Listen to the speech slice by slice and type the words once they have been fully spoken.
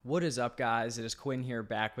What is up, guys? It is Quinn here,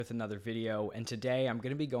 back with another video, and today I'm going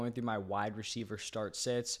to be going through my wide receiver start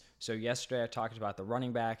sits. So yesterday I talked about the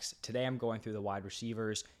running backs. Today I'm going through the wide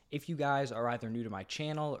receivers. If you guys are either new to my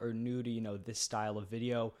channel or new to, this style of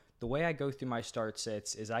video, the way I go through my start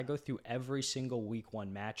sits is I go through every single week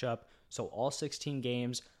one matchup. So all 16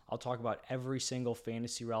 games, I'll talk about every single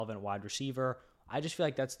fantasy relevant wide receiver. I just feel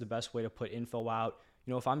like that's the best way to put info out.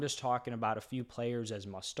 If I'm just talking about a few players as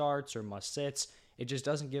must starts or must sits, it just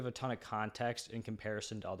doesn't give a ton of context in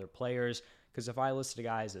comparison to other players. Because if I list a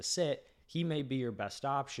guy as a sit, he may be your best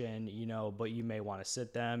option, but you may want to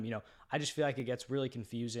sit them. I just feel like it gets really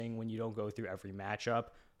confusing when you don't go through every matchup.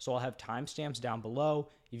 So I'll have timestamps down below.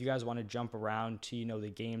 If you guys want to jump around to, the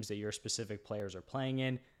games that your specific players are playing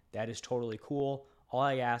in, that is totally cool. All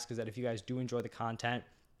I ask is that if you guys do enjoy the content,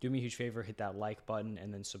 do me a huge favor, hit that like button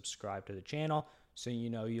and then subscribe to the channel so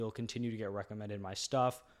you'll continue to get recommended my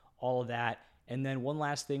stuff, all of that. And then one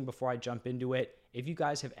last thing before I jump into it, if you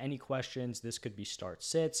guys have any questions, this could be start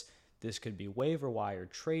sits, this could be waiver wire,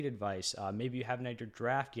 trade advice, maybe you haven't had your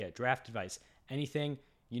draft yet, draft advice, anything,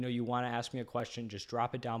 you want to ask me a question, just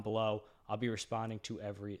drop it down below. I'll be responding to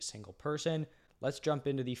every single person. Let's jump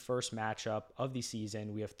into the first matchup of the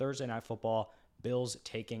season. We have Thursday Night Football, Bills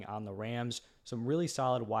taking on the Rams. Some really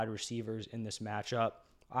solid wide receivers in this matchup.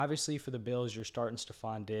 Obviously, for the Bills, you're starting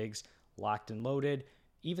Stefon Diggs locked and loaded.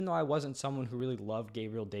 Even though I wasn't someone who really loved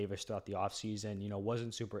Gabriel Davis throughout the offseason,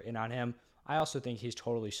 wasn't super in on him, I also think he's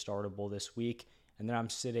totally startable this week. And then I'm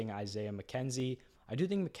sitting Isaiah McKenzie. I do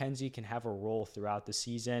think McKenzie can have a role throughout the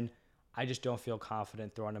season. I just don't feel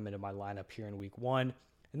confident throwing him into my lineup here in week one.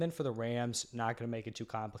 And then for the Rams, not going to make it too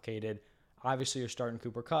complicated. Obviously, you're starting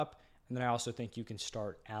Cooper Kupp. And then I also think you can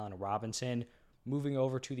start Allen Robinson. Moving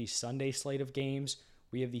over to the Sunday slate of games,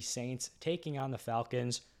 we have the Saints taking on the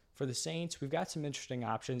Falcons. For the Saints, we've got some interesting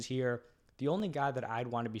options here. The only guy that I'd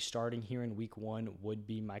want to be starting here in week one would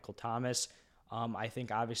be Michael Thomas. I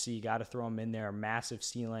think obviously you got to throw him in there, massive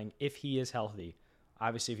ceiling if he is healthy.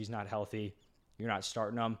 Obviously, if he's not healthy, you're not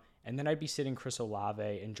starting him. And then I'd be sitting Chris Olave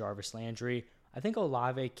and Jarvis Landry. I think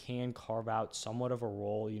Olave can carve out somewhat of a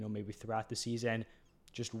role, maybe throughout the season.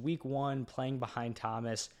 Just week one, playing behind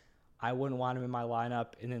Thomas, I wouldn't want him in my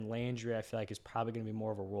lineup. And then Landry, I feel like, is probably going to be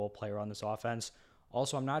more of a role player on this offense.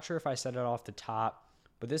 Also, I'm not sure if I said it off the top,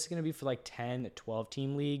 but this is going to be for like 10,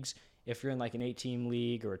 12-team leagues. If you're in like an 8-team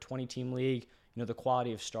league or a 20-team league, the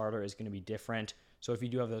quality of starter is going to be different. So if you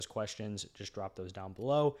do have those questions, just drop those down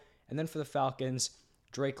below. And then for the Falcons,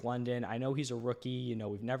 Drake London, I know he's a rookie.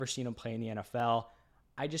 We've never seen him play in the NFL.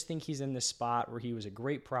 I just think he's in this spot where he was a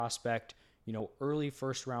great prospect, early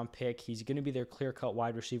first-round pick. He's going to be their clear-cut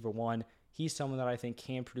wide receiver one. He's someone that I think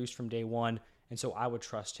can produce from day one. And so I would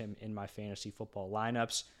trust him in my fantasy football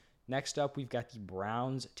lineups. Next up, we've got the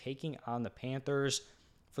Browns taking on the Panthers.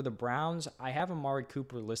 For the Browns, I have Amari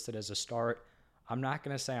Cooper listed as a start. I'm not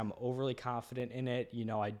going to say I'm overly confident in it.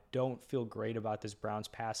 I don't feel great about this Browns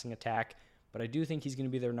passing attack, but I do think he's going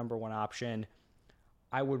to be their number one option.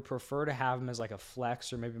 I would prefer to have him as like a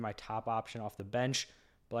flex or maybe my top option off the bench.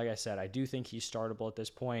 But like I said, I do think he's startable at this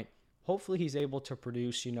point. Hopefully he's able to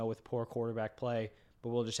produce, with poor quarterback play,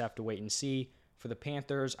 but we'll just have to wait and see. For the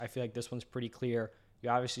Panthers, I feel like this one's pretty clear.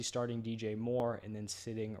 You're obviously starting DJ Moore and then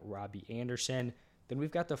sitting Robbie Anderson. Then we've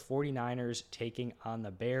got the 49ers taking on the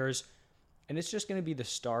Bears. And it's just going to be the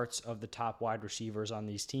starts of the top wide receivers on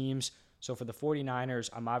these teams. So for the 49ers,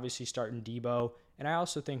 I'm obviously starting Debo. And I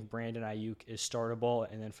also think Brandon Ayuk is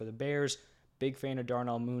startable. And then for the Bears, big fan of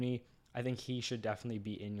Darnell Mooney. I think he should definitely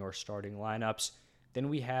be in your starting lineups. Then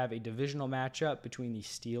we have a divisional matchup between the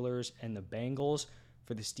Steelers and the Bengals.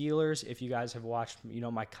 For the Steelers, if you guys have watched,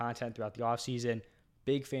 my content throughout the offseason,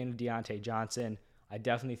 big fan of Deontay Johnson. I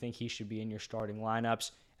definitely think he should be in your starting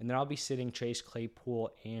lineups. And then I'll be sitting Chase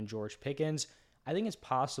Claypool and George Pickens. I think it's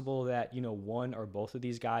possible that, one or both of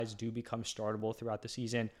these guys do become startable throughout the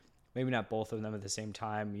season. Maybe not both of them at the same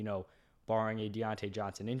time, barring a Deontay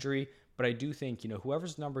Johnson injury. But I do think,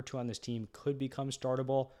 whoever's number two on this team could become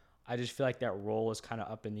startable. I just feel like that role is kind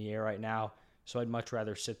of up in the air right now. So I'd much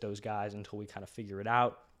rather sit those guys until we kind of figure it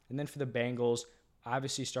out. And then for the Bengals,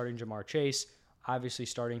 obviously starting Jamar Chase, obviously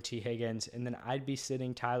starting T. Higgins, and then I'd be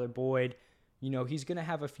sitting Tyler Boyd. He's going to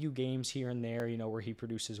have a few games here and there, where he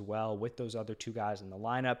produces well with those other two guys in the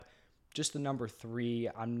lineup. Just the number three,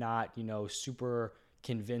 I'm not, super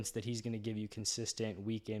convinced that he's going to give you consistent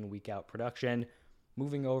week in, week out production.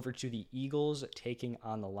 Moving over to the Eagles taking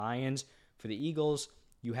on the Lions. For the Eagles,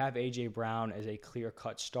 you have A.J. Brown as a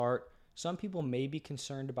clear-cut start. Some people may be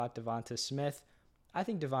concerned about Devonta Smith. I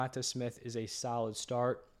think Devonta Smith is a solid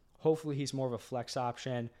start. Hopefully he's more of a flex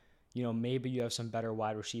option. Maybe you have some better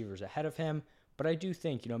wide receivers ahead of him. But I do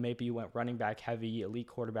think, maybe you went running back heavy, elite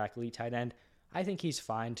quarterback, elite tight end. I think he's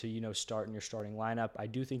fine to, start in your starting lineup. I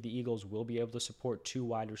do think the Eagles will be able to support 2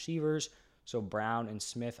 wide receivers. So Brown and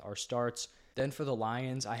Smith are starts. Then for the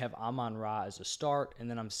Lions, I have Amon-Ra as a start, and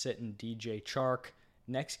then I'm sitting DJ Chark.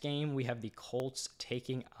 Next game, we have the Colts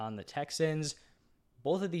taking on the Texans.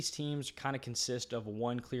 Both of these teams kind of consist of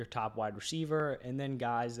one clear top wide receiver and then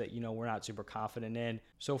guys that, we're not super confident in.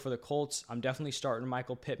 So for the Colts, I'm definitely starting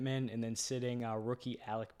Michael Pittman and then sitting rookie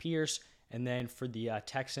Alec Pierce. And then for the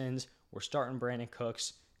Texans, we're starting Brandon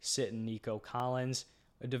Cooks, sitting Nico Collins.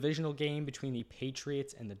 A divisional game between the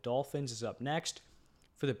Patriots and the Dolphins is up next.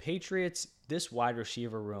 For the Patriots, this wide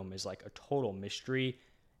receiver room is like a total mystery.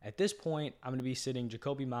 At this point, I'm going to be sitting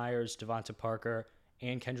Jakobi Meyers, Devonta Parker,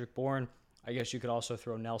 and Kendrick Bourne. I guess you could also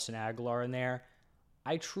throw Nelson Aguilar in there.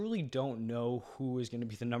 I truly don't know who is going to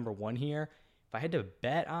be the number 1 here. If I had to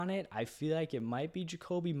bet on it, I feel like it might be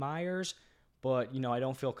Jakobi Meyers, but, I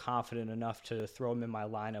don't feel confident enough to throw him in my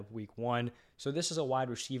lineup week 1. So this is a wide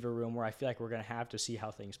receiver room where I feel like we're going to have to see how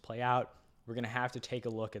things play out. We're going to have to take a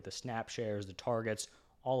look at the snap shares, the targets,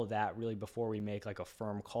 all of that really before we make like a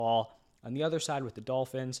firm call. On the other side with the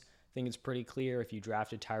Dolphins, I think it's pretty clear if you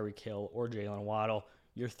drafted Tyreek Hill or Jalen Waddle,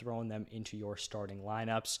 you're throwing them into your starting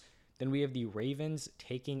lineups. Then we have the Ravens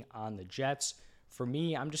taking on the Jets. For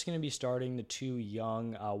me, I'm just going to be starting the 2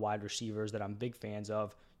 young wide receivers that I'm big fans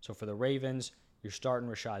of. So for the Ravens, you're starting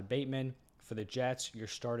Rashad Bateman. For the Jets, you're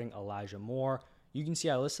starting Elijah Moore. You can see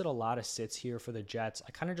I listed a lot of sits here for the Jets.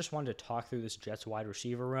 I kind of just wanted to talk through this Jets wide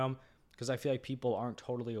receiver room because I feel like people aren't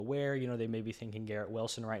totally aware. They may be thinking Garrett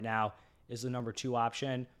Wilson right now is the number 2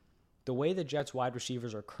 option. The way the Jets wide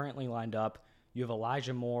receivers are currently lined up, you have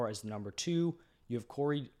Elijah Moore as the number 2. You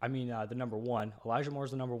have the number 1. Elijah Moore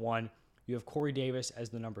is the number 1. You have Corey Davis as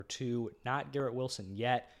the number 2, not Garrett Wilson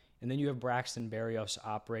yet. And then you have Braxton Berrios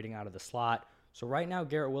operating out of the slot. So right now,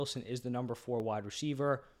 Garrett Wilson is the number 4 wide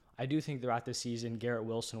receiver. I do think throughout the season, Garrett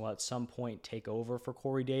Wilson will at some point take over for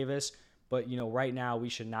Corey Davis. But, right now, we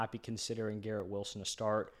should not be considering Garrett Wilson a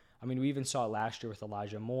start. We even saw it last year with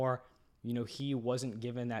Elijah Moore. He wasn't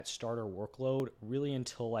given that starter workload really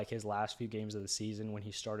until like his last few games of the season when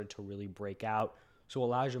he started to really break out. So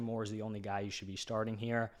Elijah Moore is the only guy you should be starting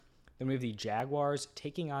here. Then we have the Jaguars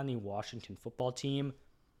taking on the Washington football team.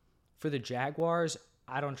 For the Jaguars,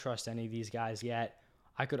 I don't trust any of these guys yet.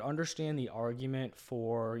 I could understand the argument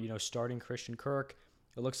for, starting Christian Kirk.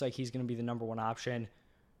 It looks like he's going to be the number 1 option.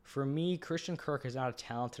 For me, Christian Kirk is not a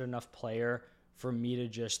talented enough player for me to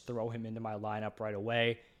just throw him into my lineup right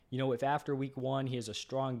away. If after week 1 he has a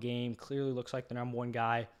strong game, clearly looks like the number 1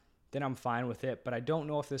 guy, then I'm fine with it. But I don't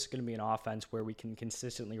know if this is going to be an offense where we can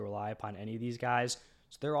consistently rely upon any of these guys.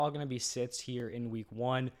 So they're all going to be sits here in week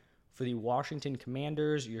 1. For the Washington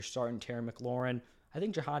Commanders, you're starting Terry McLaurin. I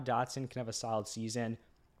think Jahan Dotson can have a solid season,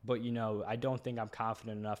 but, I don't think I'm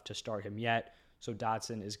confident enough to start him yet. So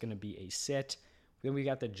Dotson is going to be a sit. Then we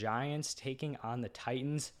got the Giants taking on the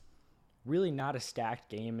Titans. Really not a stacked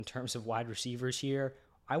game in terms of wide receivers here.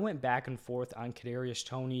 I went back and forth on Kadarius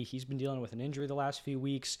Toney. He's been dealing with an injury the last few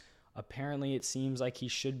weeks. Apparently, it seems like he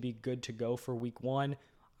should be good to go for week 1.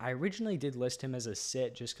 I originally did list him as a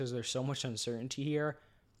sit just because there's so much uncertainty here.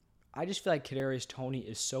 I just feel like Kadarius Toney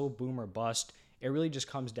is so boom or bust. It really just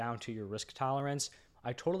comes down to your risk tolerance.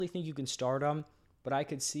 I totally think you can start him, but I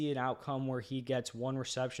could see an outcome where he gets 1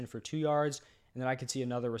 reception for 2 yards, and then I could see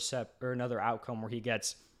another outcome where he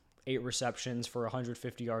gets 8 receptions for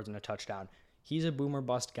 150 yards and a touchdown. He's a boomer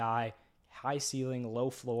bust guy, high ceiling, low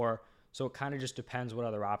floor, so it kind of just depends what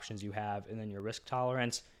other options you have and then your risk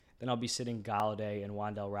tolerance. Then I'll be sitting Galladay and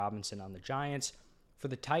Wan'Dale Robinson on the Giants. For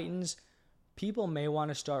the Titans, people may want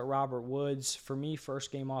to start Robert Woods. For me,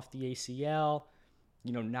 first game off the ACL,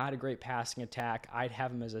 not a great passing attack. I'd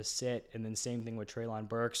have him as a sit, and then same thing with Treylon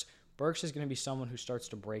Burks. Burks is going to be someone who starts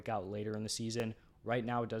to break out later in the season. Right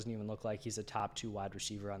now, it doesn't even look like he's a top 2 wide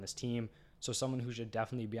receiver on this team. So someone who should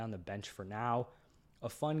definitely be on the bench for now. A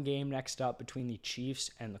fun game next up between the Chiefs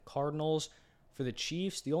and the Cardinals. For the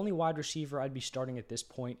Chiefs, the only wide receiver I'd be starting at this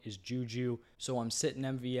point is Juju. So I'm sitting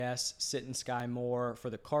MVS, sitting Sky Moore. For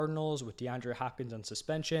the Cardinals, with DeAndre Hopkins on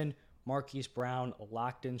suspension, Marquise Brown, a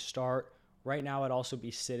locked-in start. Right now, I'd also be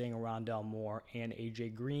sitting Rondale Moore and A.J.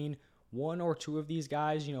 Green. 1 or 2 of these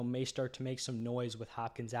guys, may start to make some noise with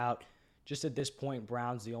Hopkins out. Just at this point,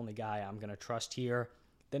 Brown's the only guy I'm going to trust here.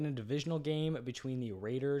 Then a divisional game between the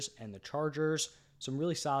Raiders and the Chargers. Some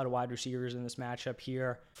really solid wide receivers in this matchup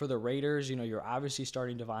here. For the Raiders, you're obviously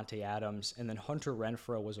starting Devontae Adams, and then Hunter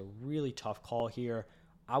Renfrow was a really tough call here.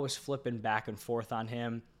 I was flipping back and forth on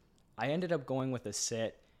him. I ended up going with a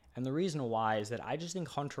sit, And the reason why is that I just think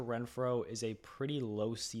Hunter Renfrow is a pretty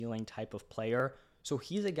low ceiling type of player. So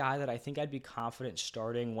he's a guy that I think I'd be confident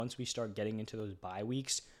starting once we start getting into those bye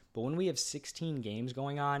weeks. But when we have 16 games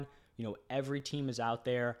going on, every team is out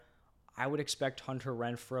there. I would expect Hunter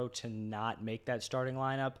Renfrow to not make that starting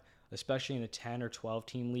lineup, especially in a 10 or 12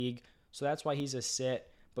 team league. So that's why he's a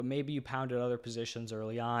sit. But maybe you pound at other positions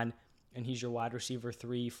early on and he's your wide receiver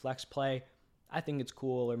 3 flex play. I think it's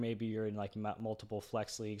cool, or maybe you're in like multiple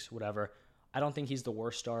flex leagues, whatever. I don't think he's the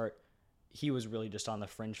worst start. He was really just on the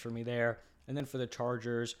fringe for me there. And then for the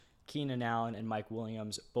Chargers, Keenan Allen and Mike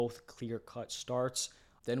Williams, both clear-cut starts.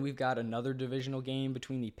 Then we've got another divisional game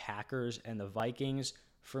between the Packers and the Vikings.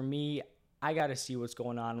 For me, I got to see what's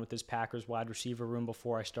going on with this Packers wide receiver room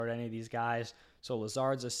before I start any of these guys. So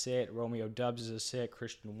Lazard's a sit, Romeo Doubs is a sit,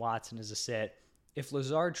 Christian Watson is a sit. If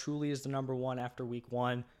Lazard truly is the number one after week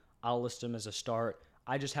 1, I'll list him as a start.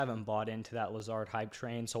 I just haven't bought into that Lazard hype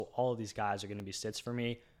train, so all of these guys are going to be sits for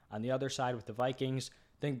me. On the other side with the Vikings,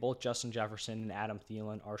 I think both Justin Jefferson and Adam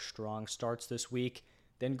Thielen are strong starts this week.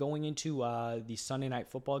 Then going into the Sunday Night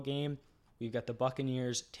Football game, we've got the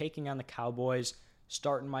Buccaneers taking on the Cowboys,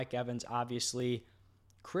 starting Mike Evans, obviously.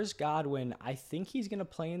 Chris Godwin, I think he's going to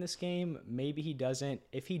play in this game. Maybe he doesn't.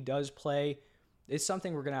 If he does play, it's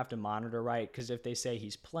something we're going to have to monitor, right? Because if they say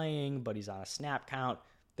he's playing, but he's on a snap count,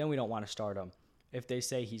 then we don't want to start him. If they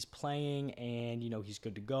say he's playing and, he's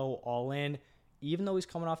good to go, all in, even though he's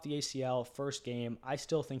coming off the ACL first game, I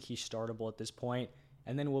still think he's startable at this point.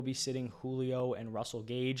 And then we'll be sitting Julio and Russell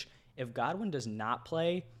Gage. If Godwin does not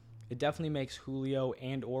play, it definitely makes Julio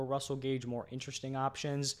and or Russell Gage more interesting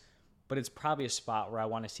options, but it's probably a spot where I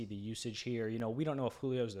want to see the usage here. We don't know if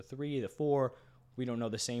Julio's the 3, the 4. We don't know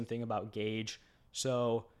the same thing about Gage.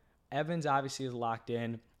 So Evans obviously is locked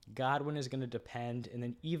in. Godwin is going to depend, and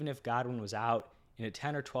then even if Godwin was out in a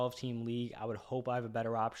 10 or 12 team league, I would hope I have a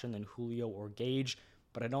better option than Julio or Gage,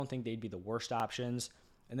 but I don't think they'd be the worst options.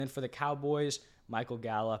 And then for the Cowboys, Michael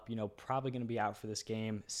Gallup, probably going to be out for this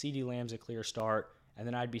game. CeeDee Lamb's a clear start, and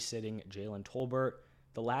then I'd be sitting Jalen Tolbert.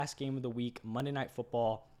 The last game of the week, Monday Night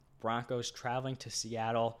Football, Broncos traveling to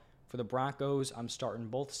Seattle. For the Broncos, I'm starting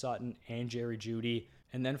both Sutton and Jerry Jeudy.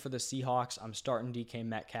 And then for the Seahawks, I'm starting DK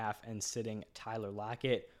Metcalf and sitting Tyler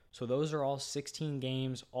Lockett. So those are all 16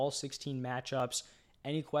 games, all 16 matchups.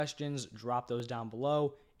 Any questions, drop those down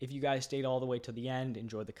below. If you guys stayed all the way to the end,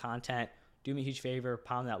 enjoyed the content, do me a huge favor,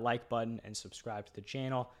 pound that like button and subscribe to the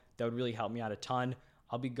channel. That would really help me out a ton.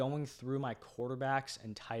 I'll be going through my quarterbacks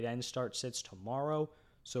and tight end start sits tomorrow,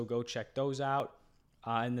 so go check those out.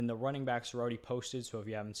 And then the running backs are already posted, so if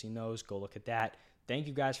you haven't seen those, go look at that. Thank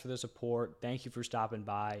you guys for the support. Thank you for stopping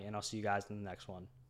by, and I'll see you guys in the next one.